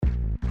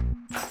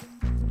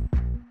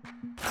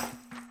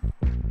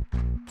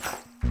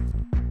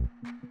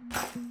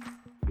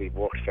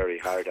worked very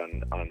hard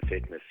on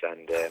fitness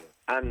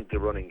and the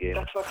running game.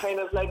 That's what kind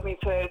of led me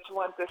to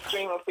want this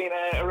dream of being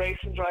a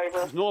racing driver.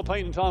 There's no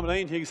point in talking about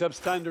anything except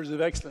standards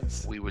of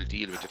excellence. We will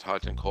deal with the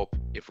Tailteann Cup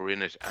if we're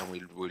in it, and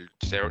we'll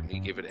certainly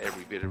give it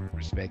every bit of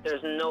respect.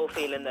 There's no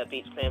feeling that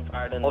beats playing for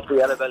Ireland up the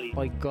yellow belly.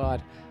 By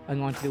God, I'm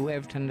going to do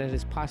everything that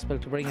is possible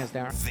to bring us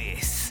there.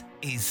 This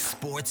is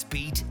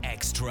SportsBeat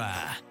Xtra.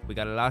 We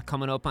got a lot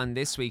coming up on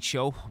this week's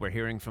show. We're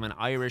hearing from an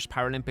Irish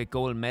Paralympic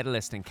gold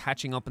medalist and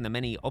catching up on the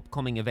many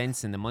upcoming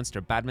events in the Munster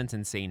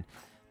badminton scene.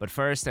 But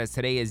first, as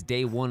today is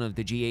day one of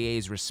the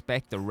GAA's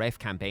Respect the Ref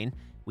campaign,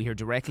 we hear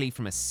directly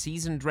from a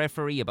seasoned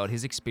referee about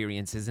his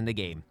experiences in the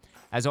game.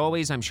 As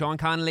always, I'm Sean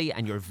Connolly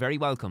and you're very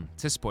welcome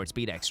to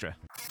SportsBeat Extra.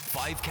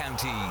 5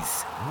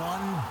 counties,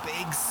 one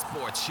big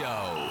sports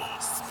show.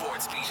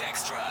 SportsBeat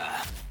Extra.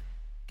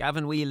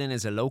 Gavin Whelan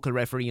is a local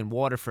referee in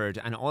Waterford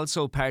and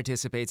also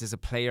participates as a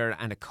player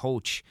and a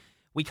coach.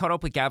 We caught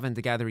up with Gavin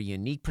to gather a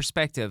unique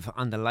perspective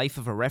on the life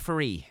of a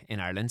referee in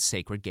Ireland's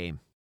sacred game.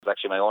 It was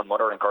actually my own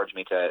mother encouraged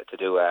me to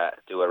do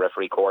a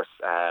referee course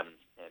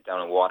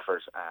down in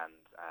Waterford, and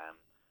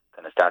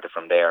kind of started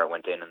from there.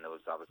 Went in, and there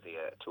was obviously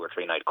a 2 or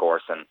 3 night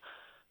course, and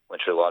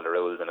went through all the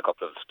rules and a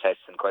couple of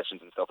tests and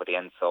questions and stuff at the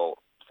end. So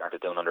started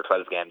doing under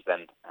 12 games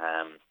then.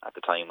 At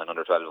the time when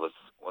under 12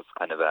 was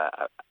kind of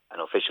an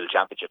official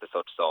championship as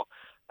such. So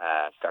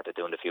started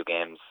doing a few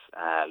games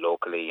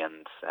locally,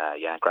 and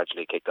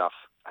gradually kicked off.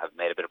 I've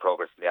made a bit of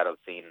progress in the adult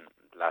scene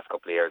the last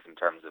couple of years in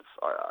terms of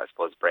I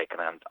suppose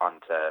breaking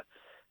onto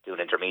doing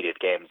intermediate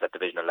games at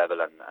divisional level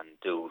and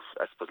do,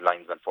 I suppose,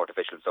 linesman, fourth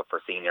official stuff for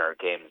senior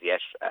games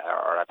yet,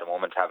 or at the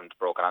moment haven't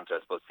broken onto,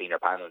 I suppose, senior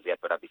panels yet,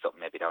 but that'd be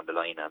something maybe down the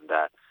line. And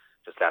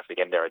just last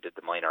weekend there I did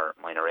the minor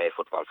A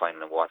football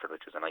final in Waterford,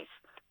 which was a nice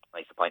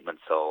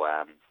appointment. So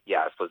I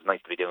suppose it's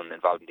nice to be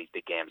involved in these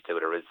big games too.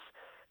 There is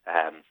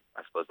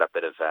I suppose that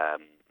bit of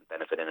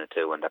benefit in it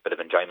too, and that bit of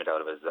enjoyment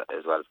out of it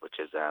as well,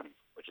 which is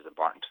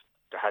important.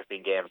 There has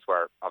been games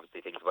where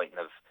obviously things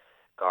mightn't have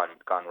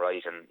gone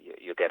right, and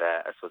you get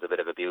I suppose a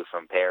bit of abuse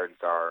from parents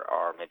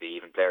or maybe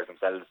even players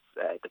themselves.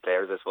 The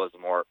players, I suppose,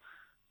 are more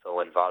so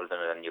involved in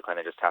it, and you kind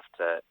of just have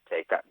to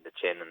take that in the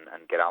chin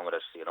and get on with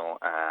it.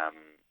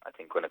 I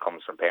think when it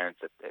comes from parents,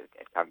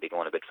 it can be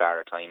going a bit far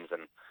at times,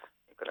 and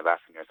you're kind of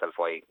asking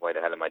yourself why the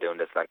hell am I doing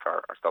this,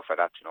 or stuff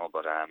like that,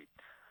 But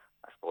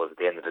I suppose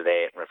at the end of the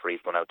day,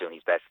 referees going out doing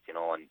his best,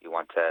 and you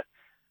want to,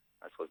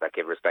 I suppose, that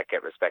give respect,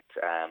 get respect.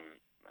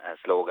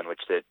 Slogan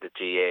which the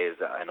GA is,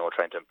 I know,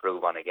 trying to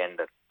improve on again.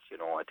 That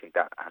I think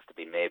that has to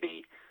be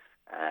maybe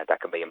that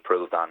can be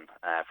improved on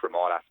from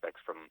all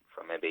aspects, from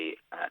maybe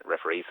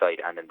referee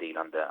side and indeed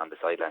on the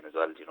sideline as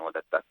well.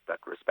 That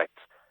respect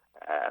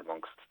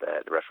amongst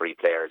the referee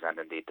players and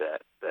indeed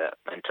the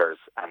mentors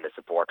and the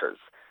supporters.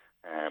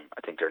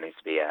 I think there needs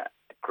to be a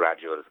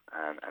gradual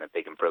and a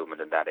big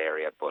improvement in that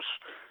area. But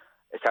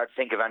it's hard to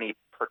think of any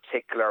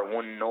particular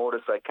one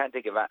notice. I can't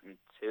think of anything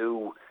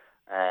too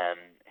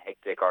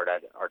hectic or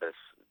that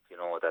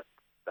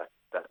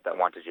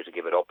wanted you to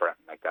give it up or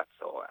anything like that.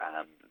 So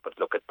but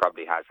look, it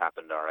probably has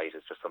happened, all right.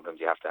 It's just sometimes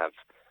you have to have,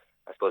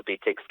 I suppose,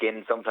 be thick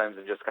skinned sometimes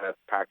and just kind of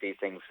park these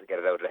things, get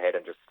it out of the head,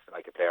 and just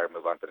like a player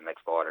move on to the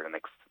next ball or the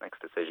next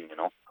decision.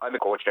 I'm a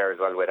coach there as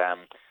well with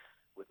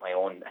my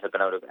own,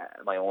 helping out of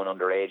my own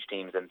underage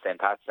teams in St.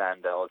 Pat's,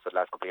 and also the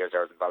last couple of years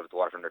I was involved with the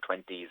Waterford under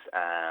 20s,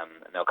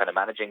 now kind of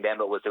managing them,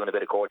 but was doing a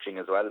bit of coaching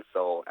as well.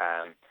 So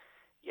I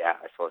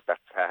suppose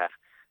that's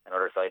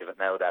another side of it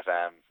now, that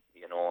I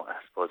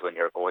suppose when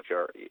you're a coach,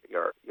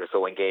 you're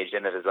so engaged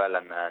in it as well,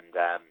 and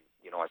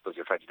I suppose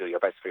you're trying to do your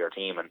best for your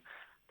team, and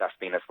that's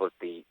been, I suppose,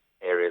 the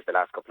areas the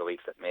last couple of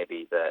weeks that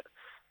maybe the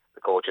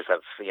coaches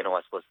have,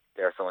 I suppose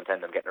they're so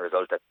intent on getting a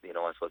result that,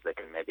 I suppose they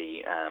can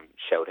maybe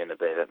shout in a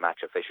bit at match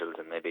officials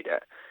and maybe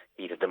the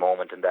heat of the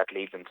moment, and that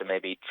leads them to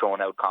maybe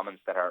throwing out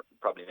comments that are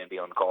probably maybe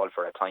uncalled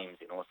for at times,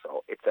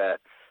 so it's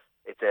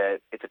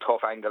a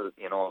tough angle,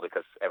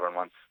 because everyone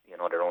wants,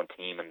 their own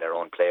team and their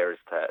own players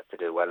to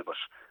do well, but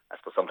I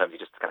suppose sometimes you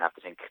just kind of have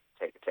to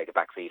take a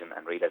back seat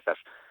and realise that,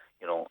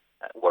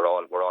 we're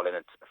all in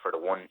it for the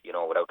one,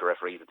 without the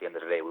referees at the end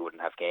of the day we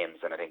wouldn't have games,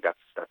 and I think that's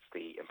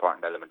the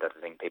important element that I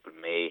think people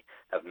may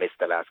have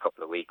missed the last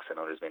couple of weeks. I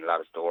know there's been a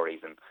lot of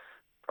stories and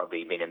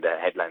probably been in the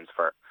headlines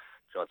for,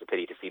 it's a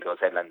pity to see those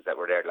headlines that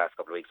were there the last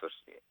couple of weeks, but,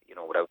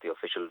 without the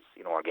officials,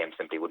 our game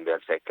simply wouldn't be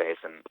able to take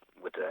place, and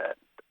with a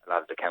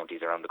lot of the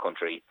counties around the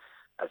country,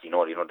 as you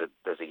know,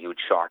 there's a huge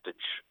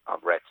shortage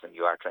of refs, and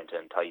you are trying to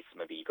entice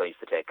maybe guys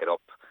to take it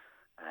up.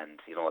 And,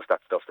 if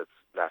that stuff that's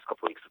last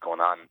couple of weeks is going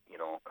on,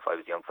 if I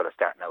was a young fella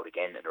starting out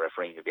again in the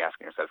refereeing, you'd be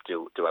asking yourself,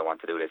 do I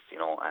want to do this,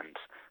 and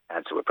the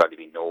answer would probably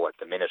be no at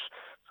the minute.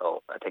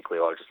 So I think we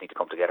all just need to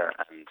come together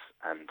and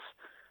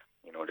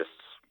just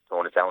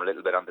tone it down a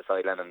little bit on the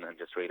sideline and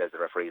just realise the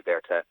referee's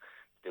there to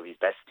do his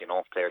best.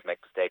 Players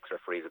make mistakes,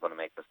 referees are going to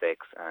make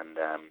mistakes, and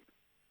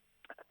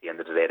at the end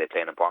of the day they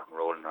play an important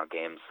role in our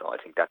games. So I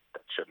think that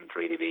shouldn't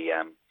really be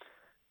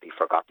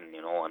forgotten,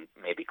 and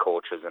maybe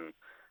coaches and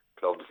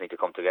clubs need to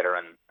come together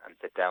and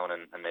sit down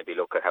and maybe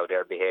look at how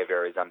their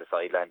behaviour is on the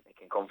sideline. It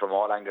can come from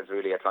all angles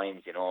really at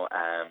times,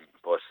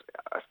 but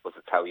I suppose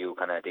it's how you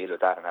kind of deal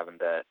with that and having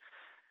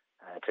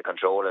to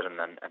control it, and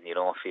you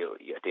know, if you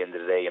at the end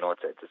of the day, you know,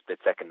 it's a split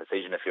second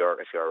decision if you're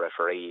a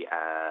referee.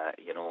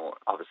 You know,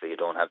 obviously you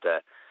don't have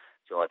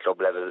you know, at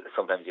club level,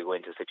 sometimes you go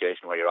into a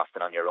situation where you're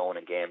often on your own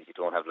in games. You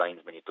don't have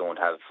linesmen, you don't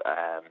have,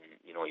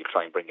 you know, you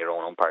try and bring your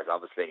own umpires,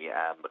 obviously.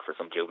 But for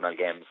some juvenile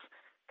games,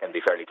 it can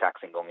be fairly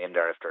taxing going in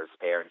there if there's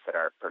parents that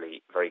are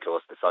very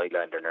close to the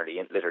sideline. They're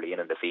literally in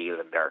the field,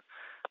 and they're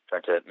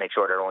trying to make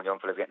sure their own young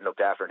fellas getting looked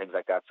after and things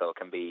like that. So it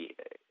can be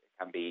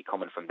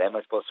coming from them,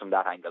 I suppose, from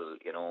that angle.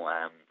 You know,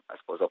 I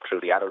suppose up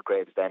through the adult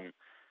grades, then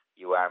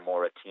you are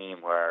more a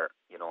team where,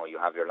 you know, you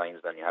have your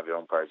linesmen, you have your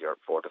umpires, your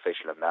fourth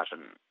official and that,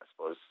 and I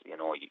suppose, you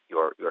know,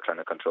 you're trying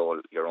to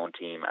control your own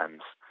team, and,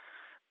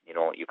 you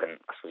know,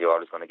 I suppose you're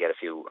always going to get a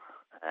few,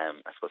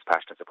 I suppose,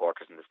 passionate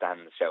supporters in the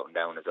stands shouting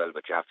down as well,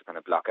 but you have to kind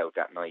of block out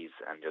that noise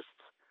and just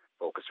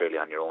focus really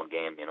on your own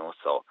game, you know.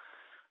 So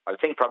I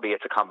think probably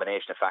it's a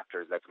combination of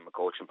factors, like from a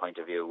coaching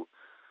point of view.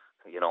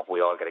 You know, we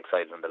all get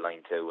excited on the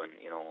line too, and,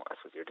 you know, I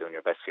suppose you're doing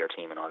your best for your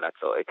team and all that.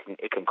 So it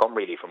can come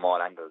really from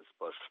all angles,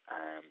 but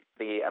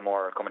be a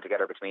more coming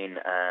together between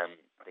I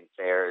think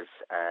players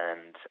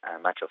and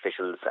match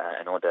officials.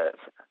 I know the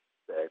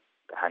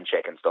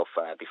handshake and stuff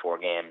before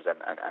games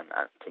and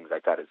things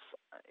like that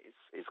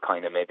is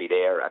kind of maybe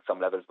there at some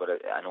levels, but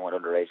I know at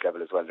underage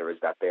level as well there is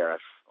that there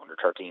at under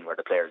 13 where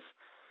the players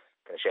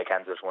kind of shake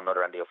hands with one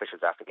another and the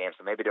officials after games.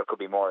 So maybe there could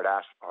be more of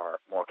that,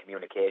 or more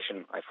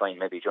communication. I find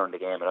maybe during the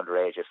game at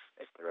underage, if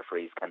the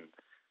referees can,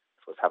 I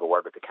suppose, have a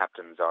word with the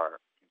captains,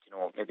 or, you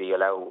know, maybe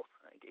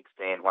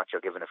explain what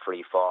you're giving a free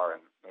for,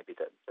 and maybe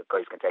the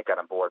guys can take that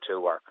on board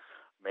too, or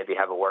maybe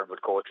have a word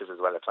with coaches as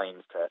well at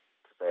times to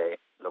say,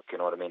 look, you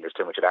know what I mean, there's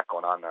too much of that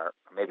going on, or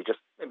maybe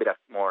that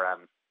more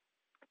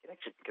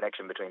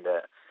connection between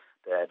the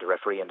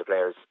referee and the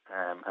players,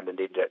 and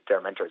indeed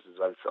their mentors as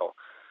well. So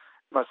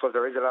I suppose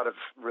there is a lot of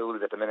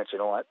rules at the minute, you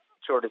know. I'm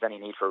sure there's any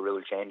need for rule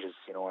changes,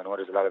 you know. I know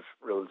there's a lot of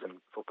rules in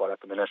football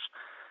at the minute,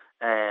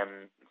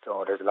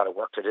 so there's a lot of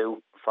work to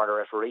do for the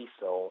referee.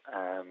 So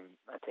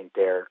I think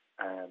their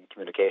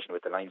communication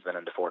with the linesmen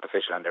and the fourth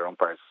official and their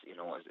umpires, you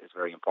know, is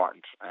very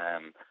important,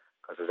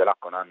 because there's a lot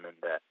going on in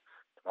the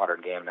modern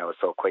game now. Is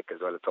so quick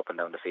as well, it's up and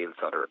down the field,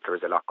 so there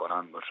is a lot going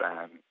on. But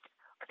I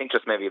think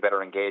just maybe a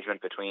better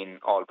engagement between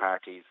all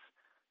parties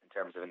in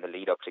terms of in the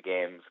lead up to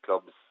games,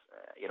 clubs,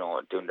 you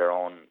know, doing their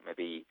own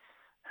maybe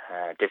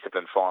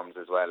discipline forms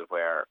as well,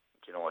 where,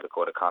 you know, the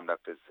code of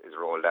conduct is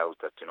rolled out,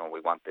 that, you know,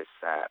 we want this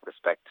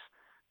respect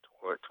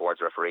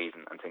towards referees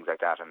and things like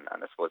that, and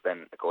I suppose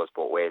then it goes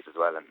both ways as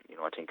well, and, you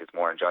know, I think it's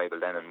more enjoyable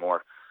then and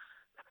more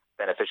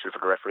beneficial for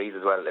the referees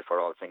as well if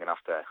we're all singing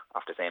off the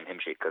same hymn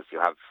sheet, because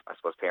you have, I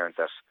suppose, parents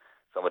at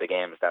some of the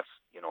games that,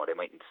 you know, they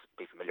mightn't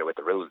be familiar with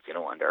the rules, you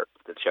know, and they're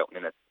shouting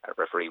in at a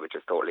referee, which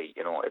is totally,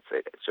 you know, it's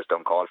just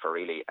uncalled for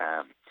really.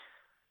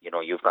 You know,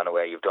 you've gone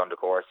away, you've done the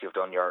course, you've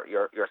done your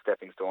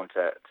stepping stone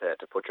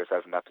to put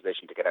yourself in that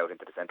position to get out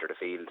into the centre of the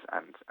field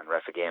and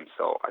ref a game.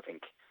 So I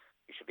think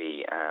you should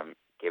be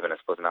given, I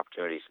suppose, an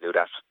opportunity to do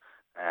that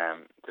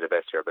to the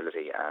best of your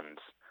ability.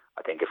 And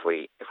I think if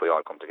we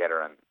all come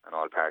together and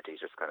all parties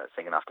just kind of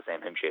singing off the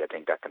same hymn sheet, I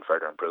think that can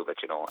further improve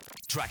it, you know.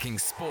 Tracking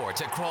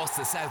sport across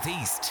the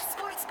southeast.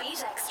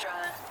 SportsBeat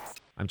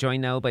Xtra. I'm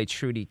joined now by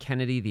Trudy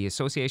Kennedy, the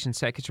Association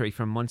Secretary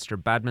for Munster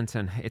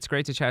Badminton. It's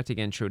great to chat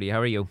again, Trudy.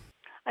 How are you?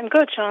 I'm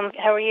good, Sean.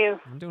 How are you?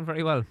 I'm doing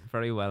very well,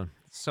 very well.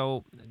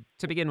 So,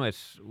 to begin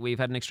with, we've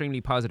had an extremely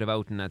positive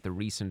outing at the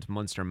recent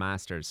Munster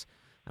Masters,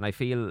 and I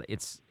feel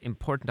it's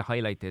important to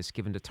highlight this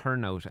given the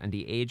turnout and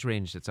the age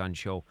range that's on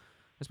show.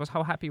 I suppose,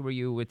 how happy were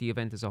you with the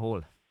event as a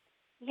whole?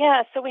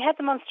 Yeah, so we had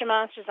the Munster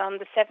Masters on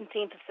the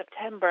 17th of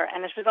September,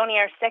 and it was only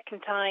our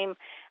second time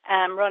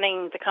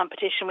running the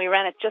competition. We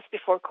ran it just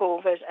before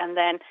COVID, and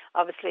then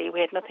obviously we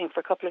had nothing for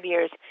a couple of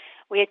years.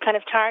 We had kind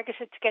of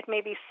targeted to get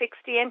maybe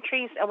 60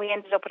 entries, and we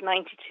ended up at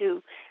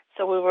 92.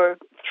 So we were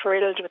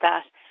thrilled with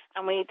that.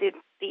 And we did,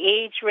 the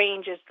age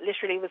ranges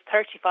literally was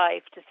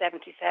 35 to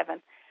 77.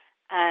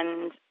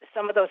 And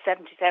some of those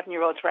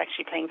 77-year-olds were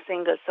actually playing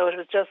singles. So it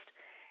was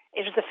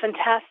a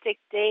fantastic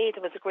day.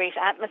 There was a great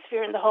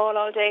atmosphere in the hall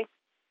all day,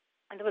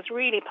 and there was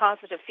really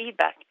positive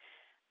feedback.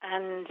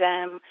 And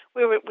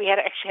we had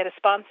a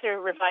sponsor,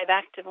 Revive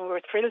Active, and we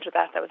were thrilled with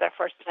that. That was our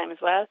first time as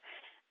well.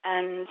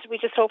 And we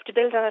just hope to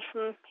build on it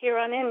from here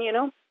on in, you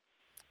know.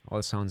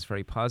 All sounds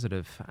very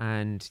positive.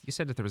 And you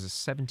said that there was a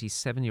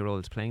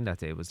 77-year-old playing that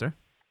day, was there?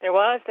 There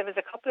was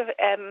a couple of,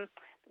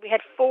 we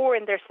had 4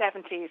 in their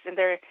 70s, in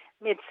their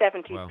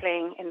mid-70s. Wow.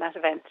 Playing in that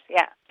event,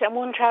 yeah. And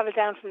one travelled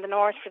down from the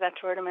north for that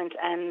tournament,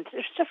 and it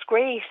was just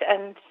great.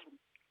 And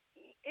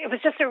it was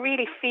just a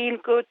really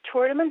feel-good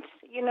tournament.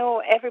 You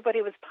know,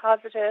 everybody was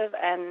positive,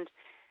 and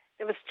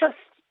it was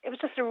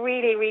just a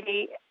really,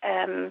 really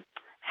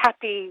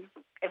happy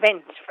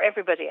event for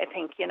everybody, I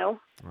think, you know.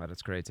 Well,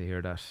 that's great to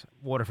hear that.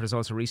 Waterford has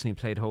also recently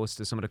played host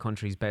to some of the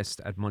country's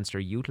best at Munster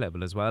youth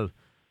level as well.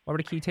 What were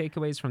the key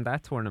takeaways from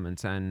that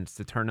tournament and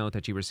the turnout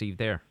that you received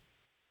there?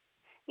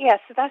 Yeah,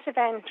 so that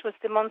event was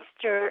the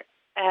Munster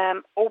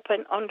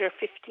Open under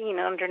 15 and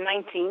under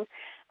 19,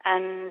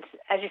 And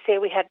as you say,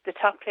 we had the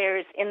top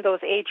players in those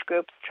age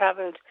groups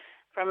travelled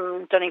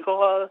from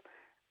Donegal,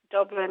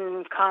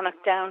 Dublin,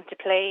 Connacht down to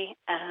play,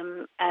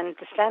 and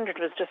the standard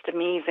was just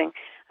amazing.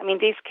 I mean,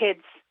 these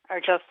kids are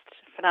just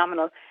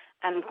phenomenal,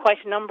 and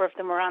quite a number of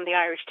them were on the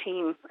Irish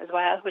team as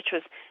well, which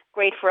was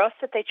great for us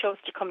that they chose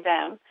to come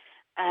down,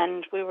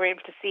 and we were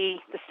able to see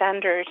the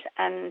standard.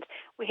 And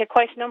we had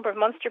quite a number of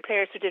Munster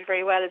players who did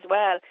very well as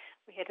well.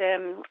 We had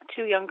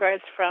 2 young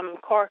girls from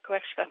Cork who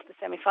actually got to the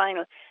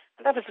semi-final,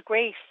 and that was a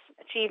great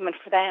achievement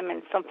for them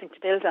and something to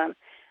build on.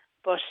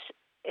 But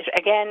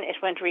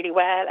it went really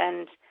well,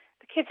 and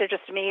the kids are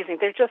just amazing.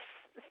 The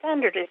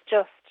standard is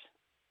just,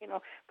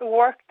 the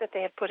work that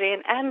they have put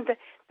in, and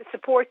the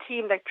support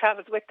team that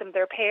travels with them,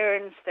 their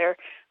parents, their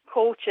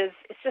coaches.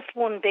 It's just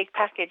one big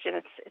package, and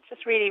it's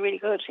just really, really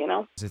good,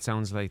 It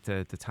sounds like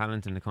the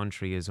talent in the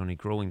country is only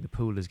growing. The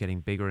pool is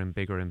getting bigger and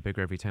bigger and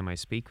bigger every time I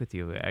speak with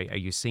you. Are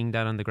you seeing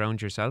that on the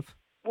ground yourself?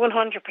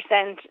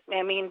 100%.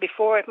 I mean,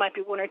 before it might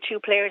be 1 or 2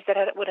 players that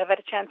would have had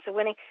a chance of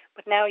winning,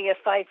 but now you have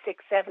 5,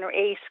 6, 7 or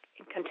 8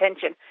 in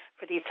contention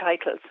for these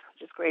titles,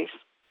 which is great.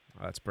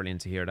 Oh, that's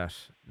brilliant to hear that.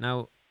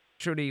 Now,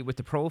 Trudy, with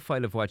the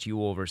profile of what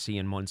you oversee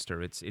in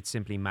Munster, it's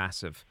simply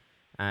massive.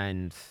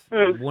 And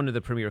one of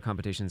the premier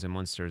competitions in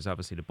Munster is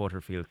obviously the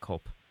Butterfield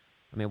Cup.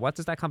 I mean, what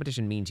does that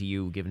competition mean to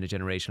you, given the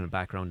generational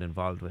background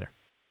involved there?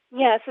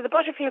 Yeah, so the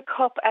Butterfield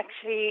Cup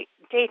actually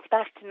dates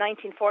back to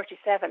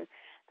 1947.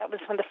 That was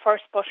when the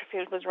first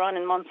Butterfield was run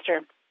in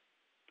Munster.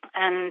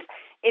 And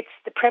it's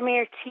the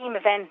premier team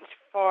event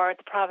for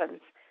the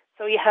province.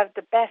 So you have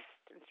the best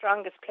and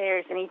strongest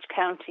players in each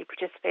county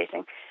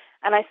participating.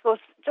 And I suppose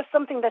just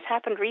something that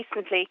happened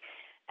recently,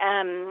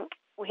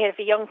 we have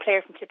a young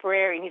player from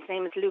Tipperary, and his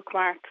name is Luke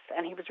Marks,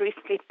 and he was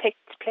recently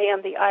picked to play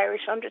on the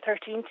Irish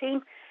under-13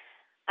 team.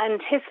 And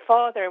his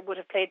father would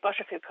have played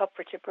Butterfield Cup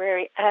for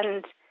Tipperary,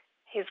 and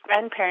his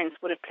grandparents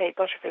would have played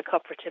Butterfield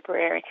Cup for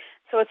Tipperary.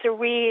 So it's a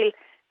real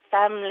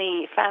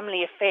family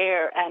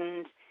affair,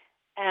 and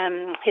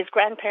his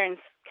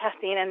grandparents,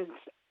 Kathleen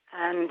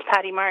and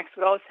Paddy Marks,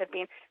 would also have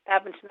been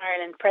Badminton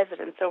Ireland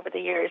presidents over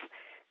the years.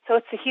 So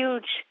it's a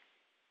huge,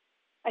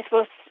 I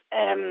suppose,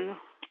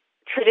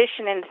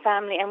 tradition in the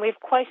family, and we have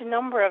quite a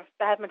number of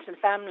badminton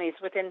families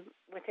within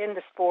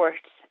the sport,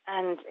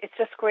 and it's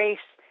just great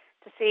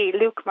to see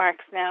Luke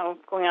Marks now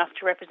going off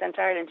to represent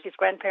Ireland. His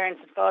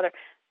grandparents and father,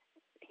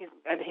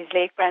 his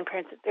late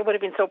grandparents, they would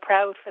have been so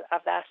proud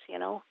of that,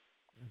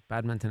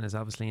 Badminton is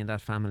obviously in that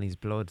family's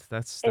blood.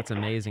 That's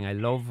amazing. I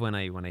love when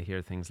I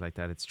hear things like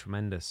that. It's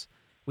tremendous.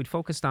 We'd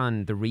focused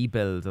on the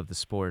rebuild of the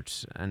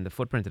sport and the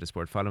footprint of the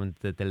sport following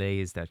the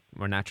delays that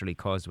were naturally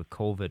caused with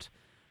COVID.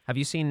 Have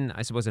you seen,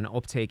 I suppose, an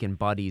uptake in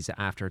bodies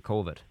after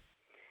COVID?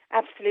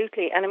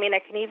 Absolutely. And I mean, I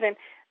can even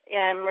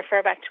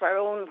refer back to our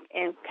own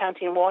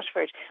county in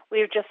Waterford.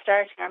 We're just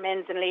starting our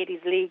men's and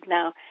ladies league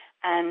now,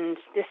 and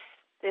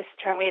this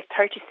term we have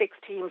 36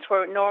 teams,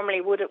 where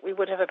normally we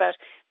would have about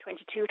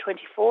 22,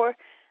 24.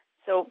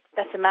 So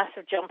that's a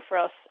massive jump for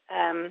us.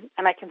 And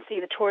I can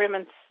see the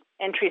tournaments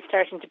entries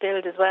starting to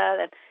build as well.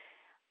 And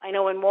I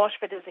know in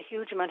Waterford there's a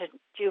huge amount of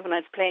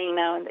juveniles playing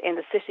now in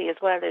the city as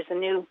well. There's a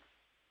new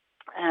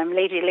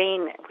Lady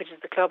Lane, which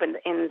is the club in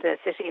the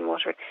city in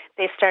Waterford.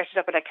 They've started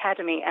up an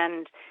academy,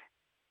 and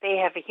they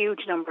have a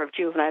huge number of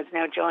juveniles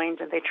now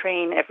joined, and they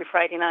train every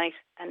Friday night.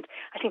 And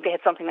I think they had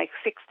something like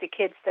 60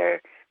 kids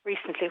there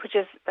recently,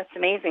 that's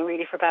amazing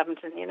really for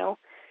badminton,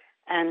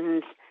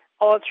 And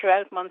all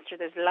throughout Munster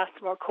there's lots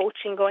more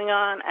coaching going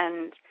on,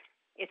 and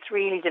it's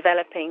really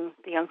developing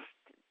the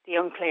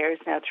young players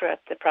now throughout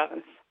the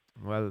province.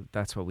 Well,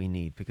 that's what we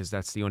need, because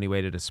that's the only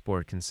way that a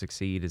sport can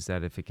succeed, is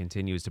that if it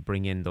continues to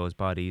bring in those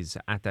bodies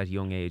at that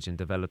young age and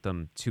develop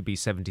them to be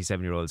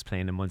 77-year-olds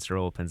playing in Munster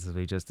Opens, as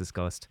we just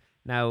discussed.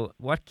 Now,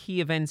 what key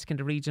events can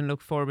the region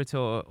look forward to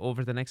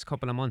over the next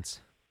couple of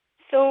months?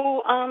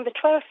 So on the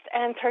 12th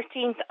and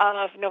 13th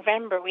of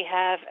November, we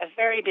have a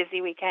very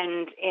busy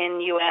weekend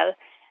in UL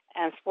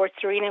and Sports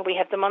Arena. We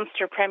have the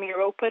Munster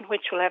Premier Open,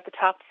 which will have the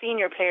top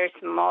senior players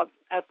from all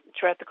out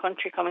throughout the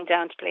country coming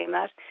down to play in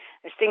that.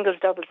 There's singles,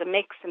 doubles, a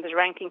mix, and there's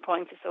ranking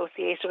points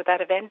associated with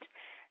that event.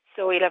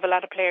 So we'll have a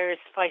lot of players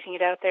fighting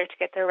it out there to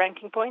get their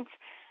ranking points.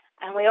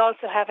 And we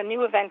also have a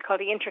new event called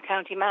the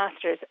Inter-County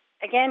Masters,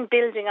 again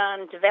building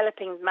on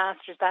developing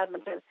Masters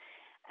badminton.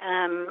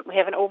 We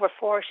have an over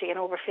 40 and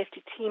over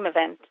 50 team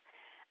event,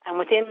 and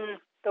within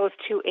those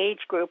 2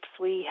 age groups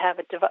we have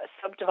it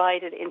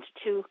subdivided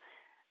into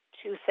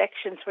two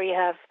sections where you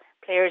have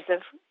players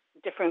of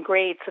different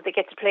grades, so they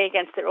get to play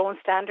against their own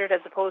standard as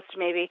opposed to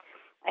maybe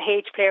a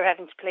H player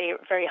having to play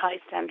a very high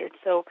standard.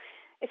 So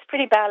it's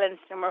pretty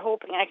balanced, and we're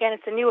hoping, again,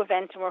 it's a new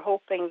event, and we're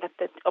hoping that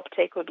the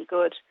uptake will be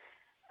good.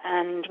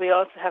 And we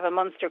also have a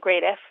Munster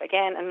Grade F,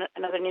 again,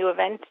 another new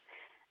event,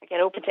 again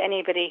open to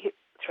anybody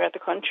throughout the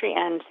country,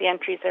 and the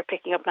entries are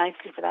picking up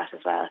nicely for that as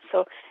well.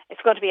 So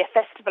it's going to be a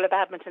festival of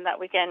badminton that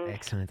weekend.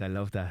 Excellent, I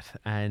love that.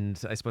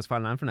 And I suppose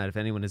following on from that, if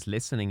anyone is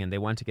listening and they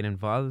want to get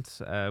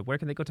involved, where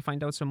can they go to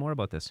find out some more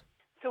about this?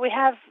 So we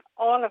have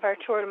all of our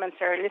tournaments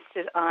are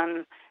listed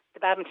on the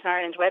Badminton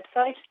Ireland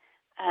website,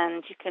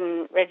 and you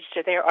can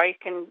register there, or you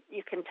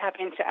can tap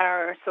into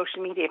our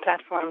social media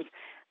platforms,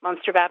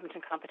 Munster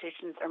Badminton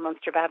Competitions or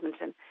Munster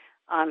Badminton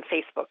on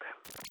Facebook.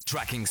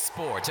 Tracking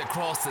sport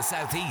across the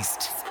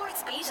southeast.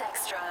 SportsBeat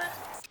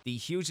Xtra. The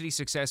hugely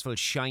successful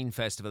Shine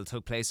Festival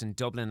took place in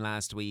Dublin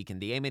last week, and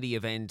the aim of the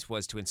event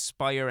was to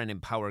inspire and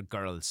empower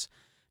girls.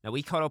 Now,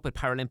 we caught up with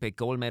Paralympic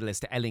gold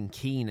medalist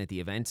Keane at the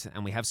event,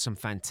 and we have some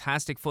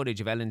fantastic footage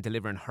of Ellen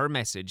delivering her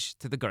message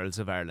to the girls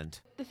of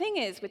Ireland. The thing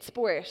is, with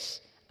sport,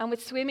 and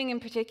with swimming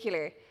in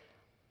particular,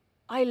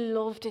 I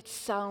loved it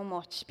so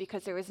much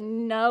because there was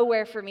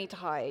nowhere for me to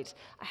hide.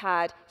 I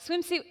had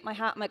swimsuit, my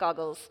hat, my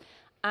goggles.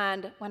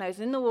 And when I was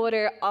in the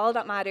water, all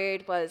that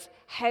mattered was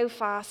how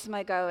fast am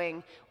I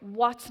going?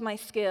 What's my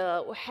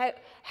skill?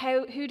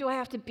 Who do I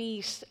have to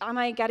beat? Am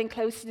I getting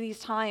close to these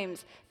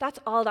times? That's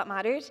all that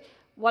mattered.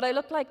 What I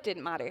looked like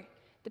didn't matter.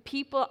 The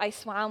people I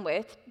swam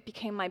with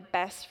became my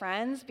best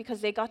friends because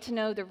they got to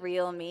know the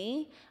real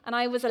me, and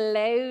I was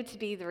allowed to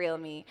be the real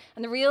me.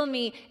 And the real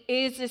me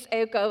is this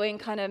outgoing,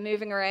 kind of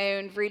moving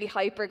around, really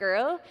hyper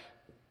girl.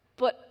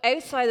 But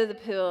outside of the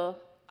pool,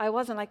 I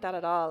wasn't like that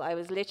at all. I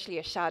was literally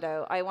a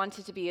shadow. I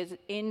wanted to be as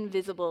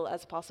invisible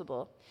as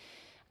possible.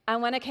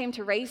 And when it came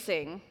to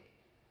racing,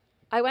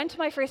 I went to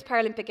my first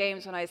Paralympic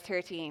Games when I was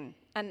 13.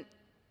 And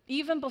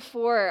even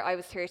before I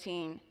was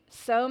 13,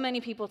 so many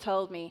people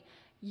told me,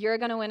 you're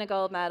going to win a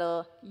gold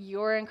medal,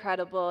 you're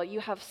incredible, you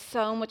have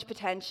so much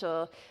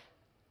potential.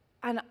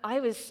 And I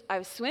was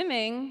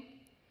swimming,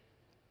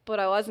 but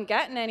I wasn't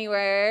getting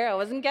anywhere. I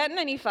wasn't getting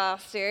any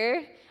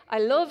faster. I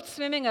loved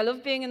swimming, I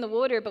loved being in the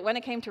water, but when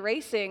it came to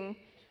racing,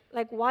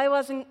 like, why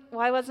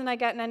wasn't I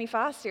getting any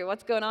faster?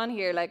 What's going on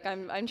here? Like,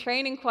 I'm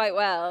training quite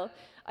well.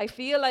 I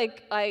feel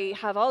like I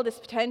have all this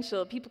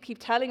potential. People keep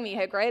telling me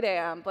how great I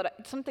am,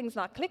 but something's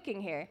not clicking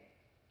here.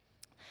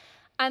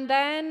 And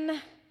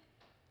then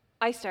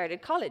I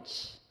started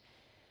college.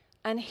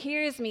 And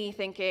here's me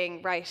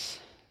thinking, right,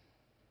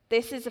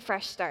 this is a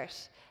fresh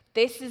start.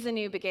 This is a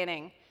new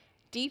beginning.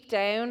 Deep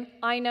down,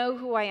 I know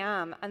who I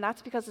am, and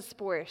that's because of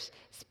sport.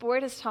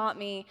 Sport has taught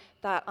me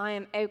that I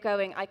am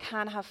outgoing, I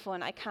can have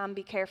fun, I can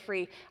be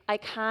carefree, I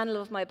can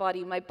love my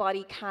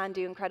body can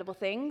do incredible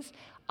things.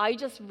 I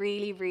just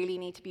really, really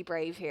need to be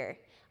brave here.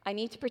 I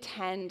need to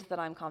pretend that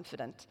I'm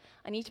confident.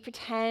 I need to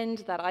pretend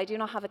that I do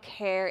not have a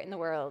care in the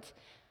world.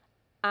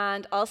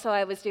 And also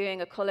I was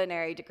doing a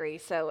culinary degree,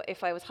 so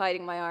if I was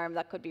hiding my arm,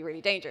 that could be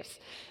really dangerous.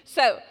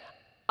 So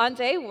on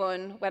day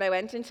one, when I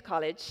went into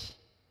college,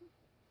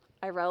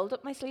 I rolled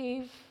up my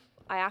sleeve,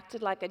 I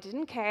acted like I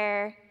didn't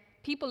care.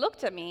 People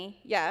looked at me,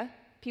 yeah,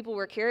 people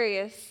were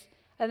curious.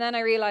 And then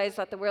I realized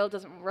that the world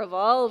doesn't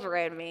revolve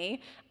around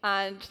me,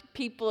 and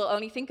people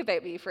only think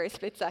about me for a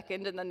split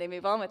second, and then they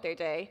move on with their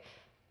day.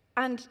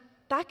 And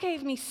that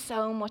gave me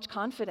so much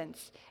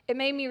confidence. It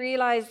made me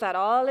realize that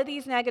all of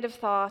these negative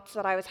thoughts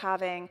that I was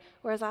having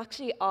was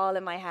actually all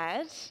in my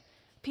head.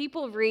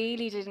 People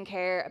really didn't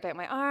care about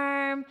my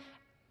arm,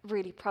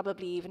 really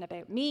probably even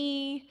about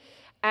me.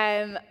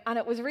 And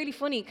it was really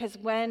funny because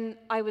when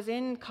I was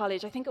in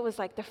college, I think it was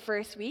like the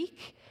first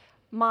week,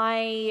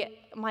 my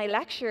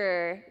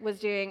lecturer was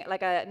doing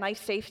like a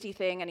knife safety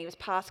thing, and he was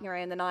passing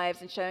around the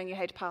knives and showing you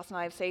how to pass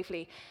knives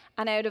safely.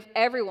 And out of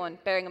everyone,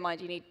 bearing in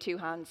mind you need 2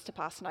 hands to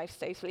pass knives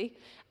safely,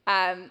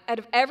 out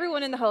of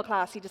everyone in the whole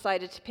class, he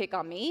decided to pick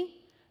on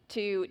me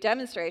to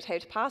demonstrate how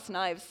to pass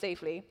knives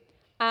safely.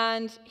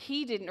 And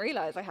he didn't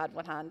realize I had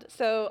 1 hand.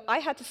 So I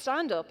had to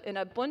stand up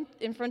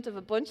in front of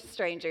a bunch of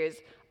strangers,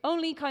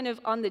 only kind of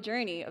on the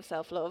journey of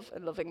self-love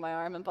and loving my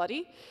arm and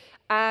body.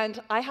 And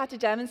I had to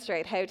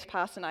demonstrate how to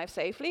pass a knife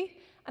safely.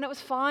 And it was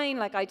fine,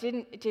 like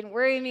it didn't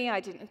worry me, I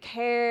didn't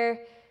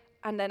care.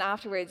 And then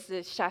afterwards,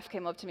 the chef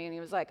came up to me and he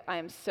was like, I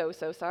am so,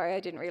 so sorry,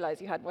 I didn't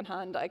realize you had 1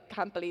 hand. I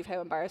can't believe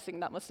how embarrassing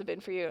that must have been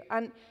for you.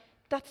 And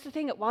that's the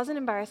thing, it wasn't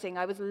embarrassing.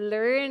 I was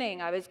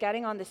learning, I was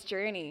getting on this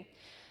journey.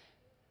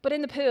 But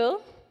in the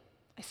pool,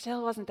 I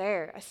still wasn't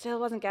there. I still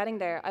wasn't getting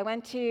there. I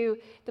went to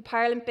the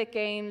Paralympic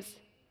Games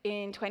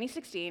in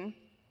 2016.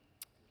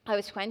 I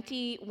was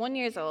 21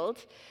 years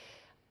old,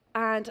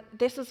 and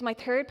this was my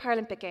 3rd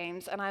Paralympic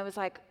Games, and I was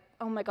like,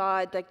 oh my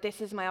God, like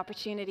this is my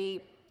opportunity.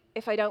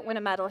 If I don't win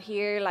a medal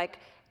here, like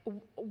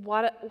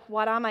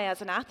what am I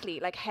as an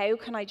athlete? Like how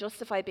can I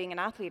justify being an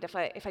athlete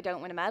if I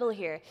don't win a medal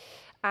here?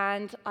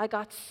 And I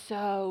got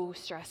so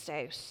stressed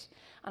out.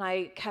 And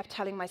I kept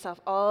telling myself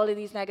all of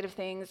these negative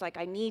things, like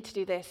I need to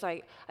do this,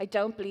 I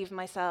don't believe in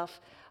myself,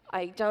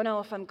 I don't know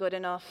if I'm good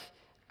enough.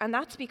 And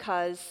that's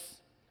because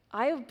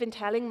I've been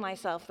telling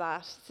myself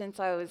that since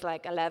I was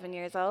like 11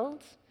 years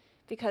old,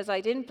 because I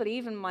didn't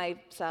believe in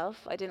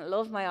myself, I didn't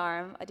love my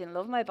arm, I didn't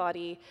love my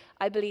body,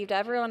 I believed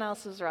everyone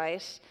else was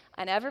right,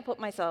 I never put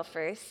myself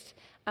first.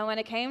 And when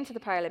it came to the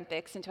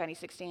Paralympics in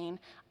 2016,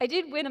 I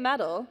did win a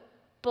medal,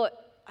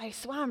 but I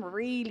swam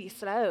really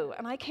slow,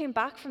 and I came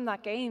back from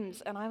that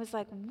games and I was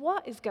like,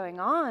 what is going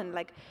on?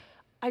 Like,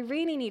 I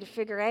really need to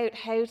figure out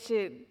how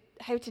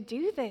to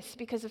do this,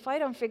 because if I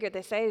don't figure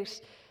this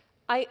out,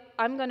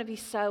 I'm going to be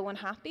so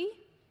unhappy.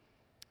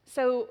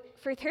 So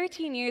for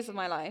 13 years of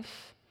my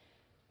life,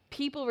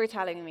 people were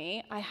telling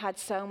me I had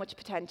so much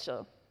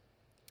potential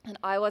and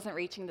I wasn't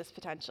reaching this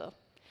potential.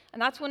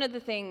 And that's one of the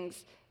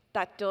things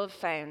that Dove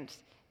found.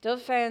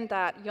 Dove found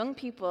that young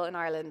people in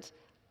Ireland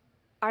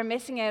are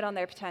missing out on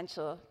their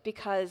potential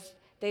because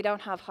they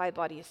don't have high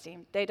body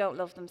esteem. They don't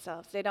love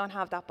themselves. They don't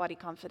have that body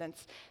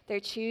confidence. They're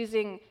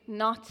choosing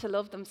not to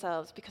love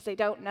themselves because they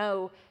don't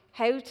know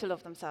how to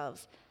love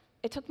themselves.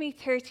 It took me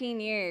 13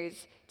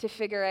 years to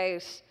figure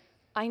out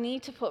I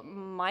need to put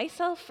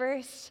myself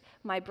first,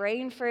 my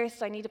brain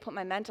first. I need to put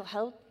my mental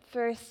health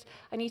first.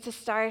 I need to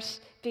start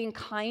being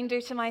kinder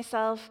to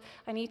myself.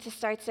 I need to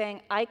start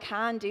saying, I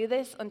can do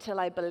this until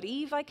I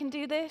believe I can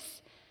do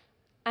this.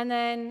 And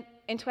then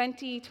in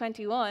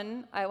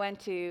 2021, I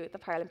went to the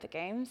Paralympic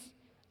Games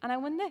and I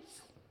won this.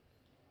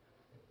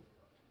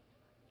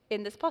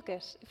 In this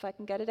pocket, if I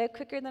can get it out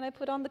quicker than I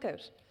put on the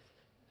coat.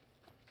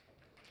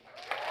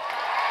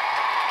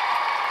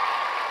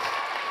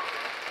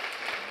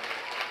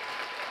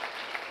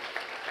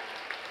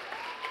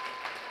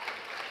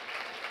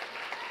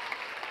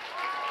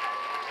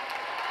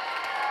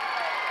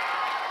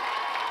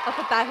 I'll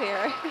put that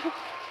here.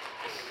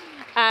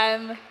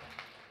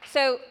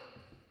 So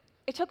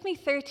it took me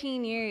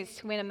 13 years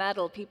to win a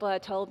medal. People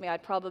had told me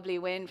I'd probably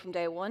win from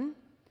day one.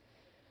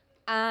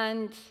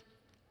 And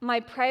my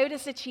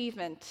proudest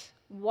achievement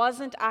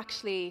wasn't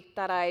actually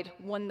that I'd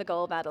won the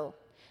gold medal.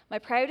 My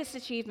proudest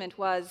achievement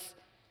was,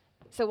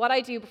 so what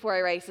I do before I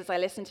race is I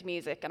listen to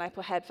music and I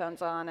put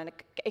headphones on and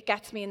it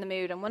gets me in the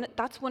mood. And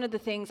that's one of the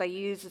things I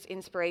use as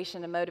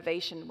inspiration and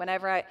motivation.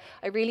 Whenever I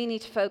really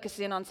need to focus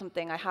in on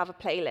something, I have a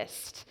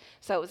playlist.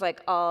 So it was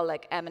like all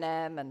like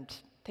Eminem and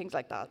things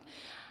like that.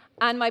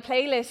 And my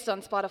playlist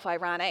on Spotify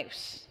ran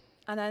out.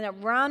 And then a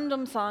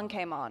random song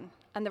came on.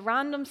 And the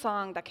random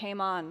song that came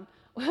on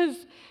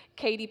was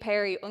Katy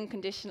Perry,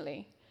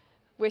 Unconditionally,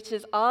 which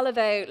is all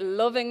about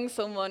loving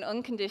someone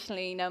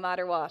unconditionally no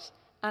matter what.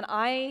 And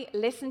I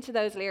listened to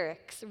those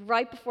lyrics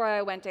right before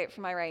I went out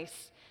for my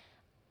race.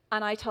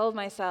 And I told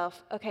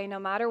myself, okay, no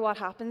matter what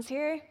happens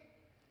here,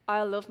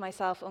 I'll love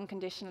myself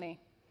unconditionally.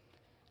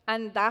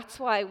 And that's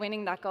why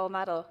winning that gold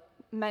medal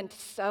meant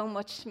so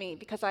much to me,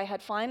 because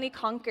I'd finally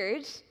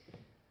conquered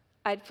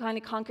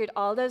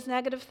all those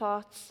negative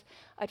thoughts.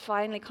 I'd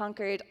finally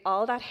conquered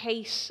all that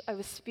hate I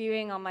was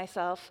spewing on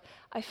myself.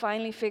 I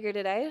finally figured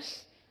it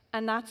out.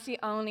 And that's the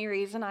only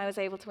reason I was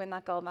able to win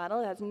that gold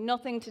medal. It has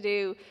nothing to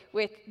do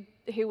with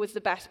who was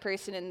the best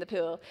person in the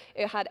pool.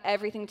 It had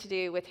everything to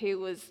do with who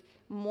was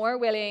more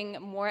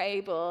willing, more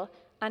able,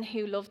 and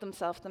who loved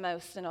themselves the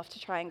most enough to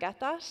try and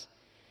get that.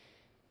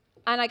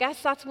 And I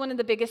guess that's one of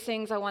the biggest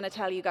things I want to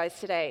tell you guys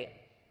today.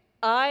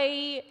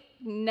 I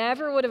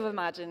never would have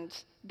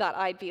imagined that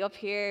I'd be up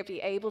here, be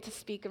able to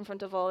speak in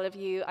front of all of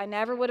you. I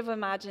never would have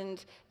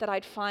imagined that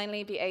I'd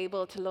finally be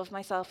able to love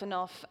myself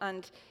enough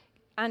and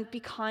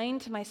be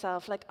kind to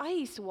myself. Like, I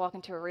used to walk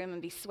into a room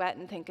and be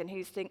sweating, thinking,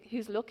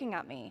 who's looking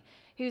at me?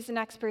 Who's the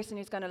next person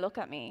who's going to look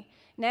at me?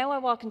 Now I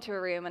walk into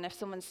a room and if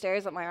someone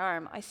stares at my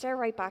arm, I stare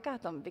right back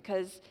at them,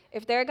 because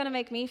if they're going to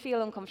make me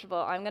feel uncomfortable,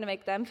 I'm going to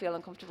make them feel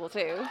uncomfortable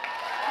too.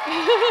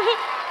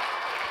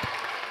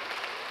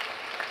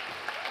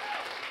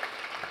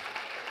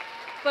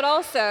 But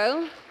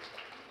also,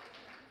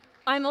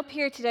 I'm up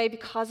here today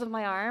because of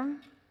my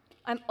arm.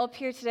 I'm up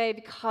here today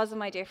because of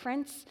my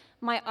difference.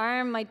 My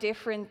arm, my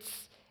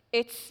difference,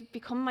 it's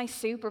become my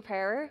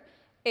superpower.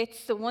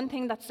 It's the one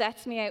thing that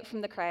sets me out from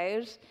the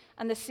crowd.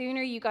 And the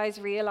sooner you guys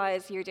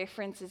realize your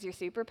difference is your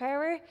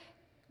superpower,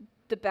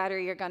 the better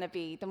you're going to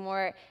be, the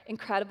more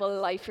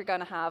incredible life you're going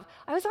to have.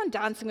 I was on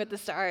Dancing with the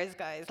Stars,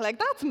 guys. Like,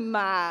 that's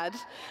mad.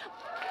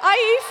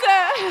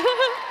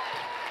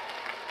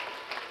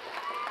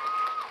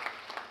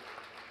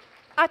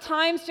 At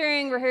times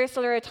during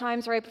rehearsal or at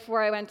times right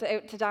before I went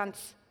out to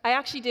dance, I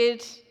actually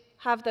did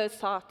have those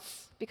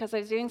thoughts because I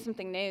was doing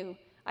something new.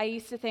 I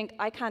used to think,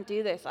 I can't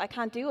do this. I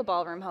can't do a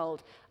ballroom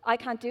hold. I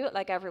can't do it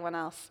like everyone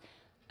else.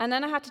 And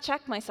then I had to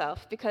check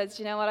myself because,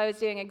 you know what, I was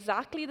doing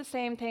exactly the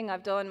same thing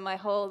I've done my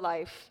whole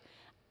life.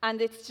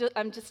 And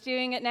I'm just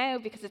doing it now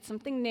because it's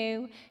something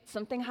new, it's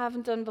something I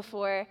haven't done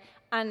before.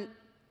 And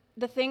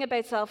the thing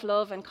about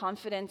self-love and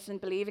confidence and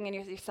believing in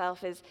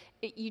yourself is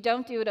you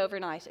don't do it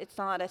overnight. It's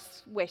not a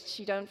switch.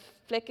 You don't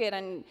flick it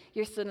and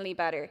you're suddenly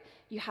better.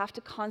 You have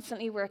to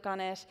constantly work on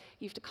it.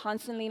 You have to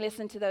constantly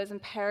listen to those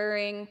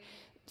empowering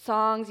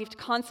songs. You have to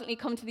constantly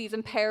come to these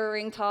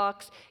empowering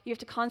talks. You have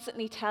to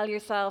constantly tell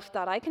yourself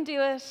that I can do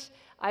it,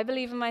 I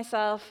believe in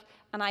myself,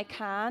 and I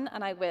can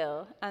and I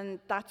will. And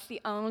that's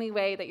the only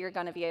way that you're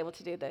going to be able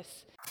to do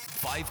this.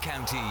 5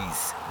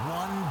 counties,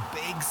 one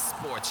big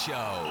sports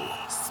show.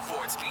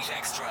 SportsBeat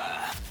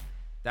Xtra.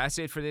 That's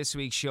it for this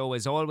week's show.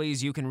 As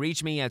always, you can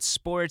reach me at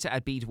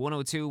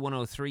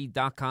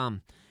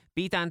sport@beat102103.com.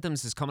 Beat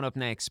Anthems is coming up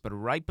next, but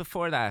right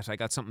before that, I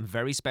got something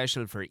very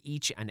special for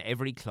each and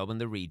every club in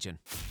the region.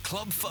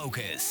 Club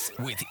Focus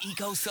with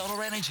Eco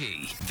Solar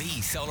Energy.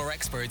 The solar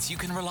experts you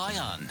can rely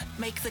on.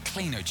 Make the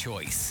cleaner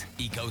choice.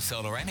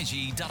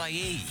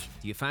 EcoSolarEnergy.ie.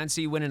 Do you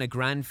fancy winning a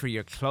grand for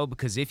your club?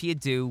 Because if you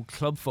do,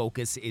 Club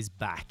Focus is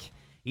back.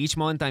 Each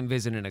month I'm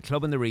visiting a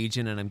club in the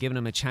region and I'm giving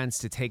them a chance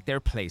to take their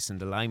place in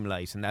the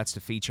limelight, and that's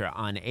to feature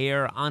on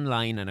air,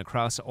 online and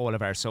across all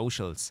of our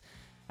socials.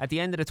 At the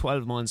end of the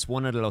 12 months,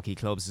 one of the lucky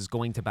clubs is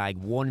going to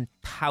bag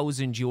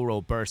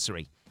 €1,000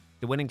 bursary.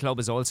 The winning club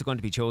is also going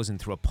to be chosen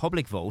through a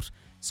public vote,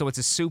 so it's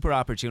a super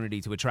opportunity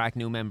to attract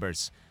new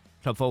members.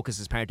 Club Focus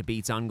is part of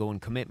Beat's ongoing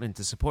commitment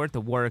to support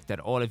the work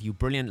that all of you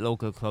brilliant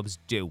local clubs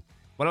do,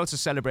 while also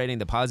celebrating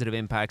the positive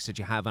impacts that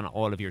you have on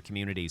all of your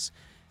communities.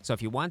 So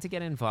if you want to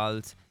get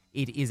involved,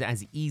 it is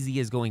as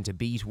easy as going to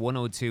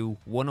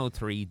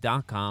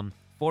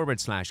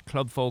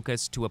beat102103.com/Club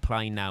Focus to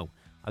apply now.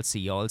 I'll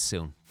see you all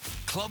soon.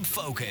 Club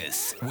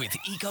Focus with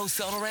Eco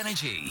Solar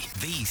Energy.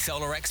 The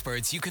solar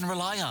experts you can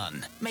rely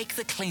on. Make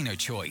the cleaner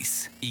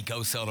choice.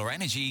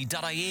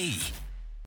 EcoSolarEnergy.ie